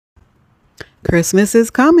Christmas is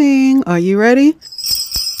coming. Are you ready?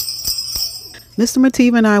 Mr.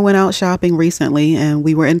 Mativa and I went out shopping recently and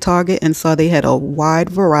we were in Target and saw they had a wide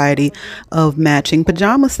variety of matching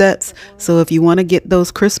pajama sets. So if you want to get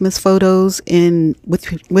those Christmas photos in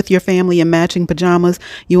with your family in matching pajamas,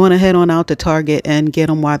 you want to head on out to Target and get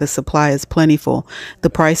them while the supply is plentiful. The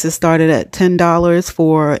prices started at $10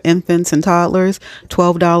 for infants and toddlers,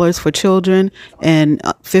 $12 for children, and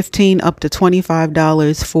 $15 up to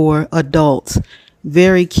 $25 for adults.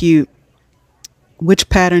 Very cute. Which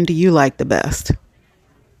pattern do you like the best?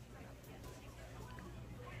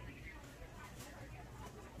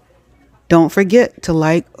 Don't forget to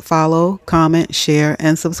like, follow, comment, share,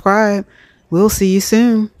 and subscribe. We'll see you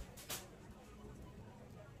soon.